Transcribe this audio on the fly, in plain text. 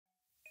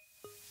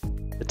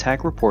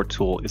Tag Report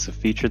tool is a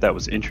feature that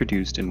was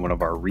introduced in one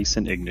of our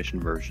recent Ignition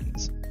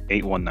versions,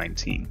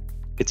 8.1.19.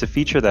 It's a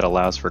feature that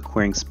allows for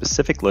querying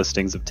specific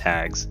listings of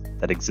tags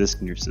that exist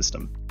in your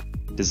system.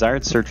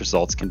 Desired search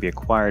results can be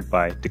acquired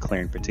by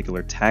declaring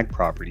particular tag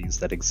properties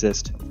that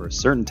exist for a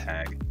certain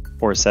tag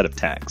or a set of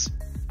tags.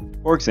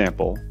 For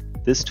example,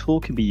 this tool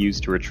can be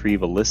used to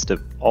retrieve a list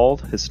of all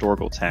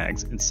historical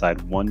tags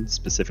inside one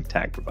specific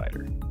tag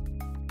provider.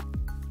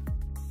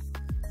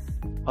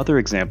 Other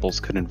examples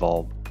could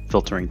involve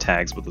filtering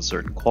tags with a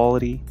certain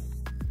quality,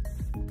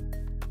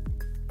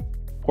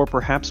 or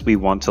perhaps we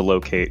want to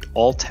locate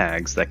all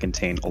tags that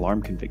contain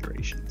alarm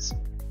configurations.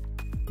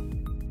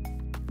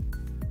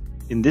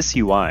 In this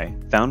UI,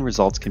 found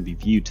results can be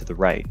viewed to the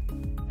right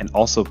and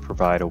also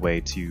provide a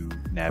way to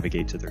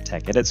navigate to their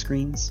tag edit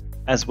screens,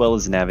 as well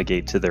as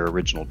navigate to their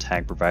original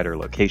tag provider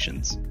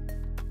locations.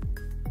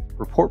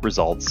 Report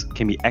results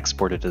can be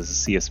exported as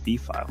a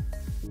CSV file,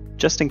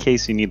 just in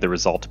case you need the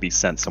result to be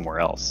sent somewhere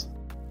else.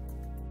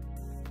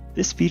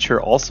 This feature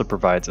also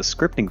provides a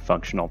scripting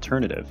function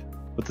alternative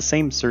with the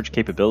same search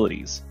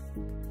capabilities.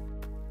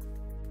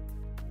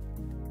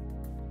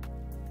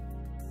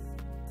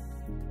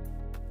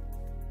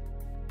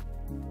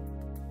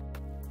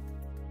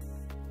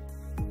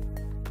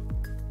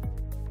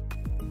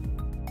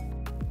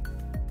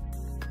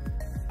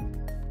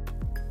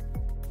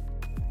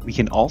 We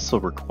can also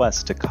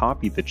request to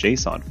copy the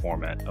JSON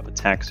format of a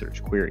tag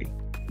search query,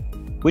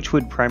 which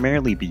would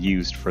primarily be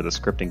used for the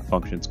scripting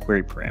function's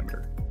query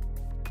parameter.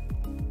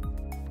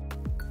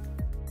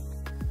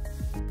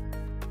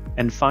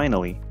 And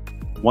finally,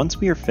 once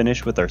we are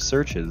finished with our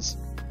searches,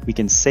 we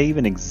can save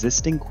an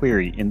existing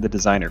query in the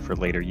designer for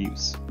later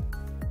use.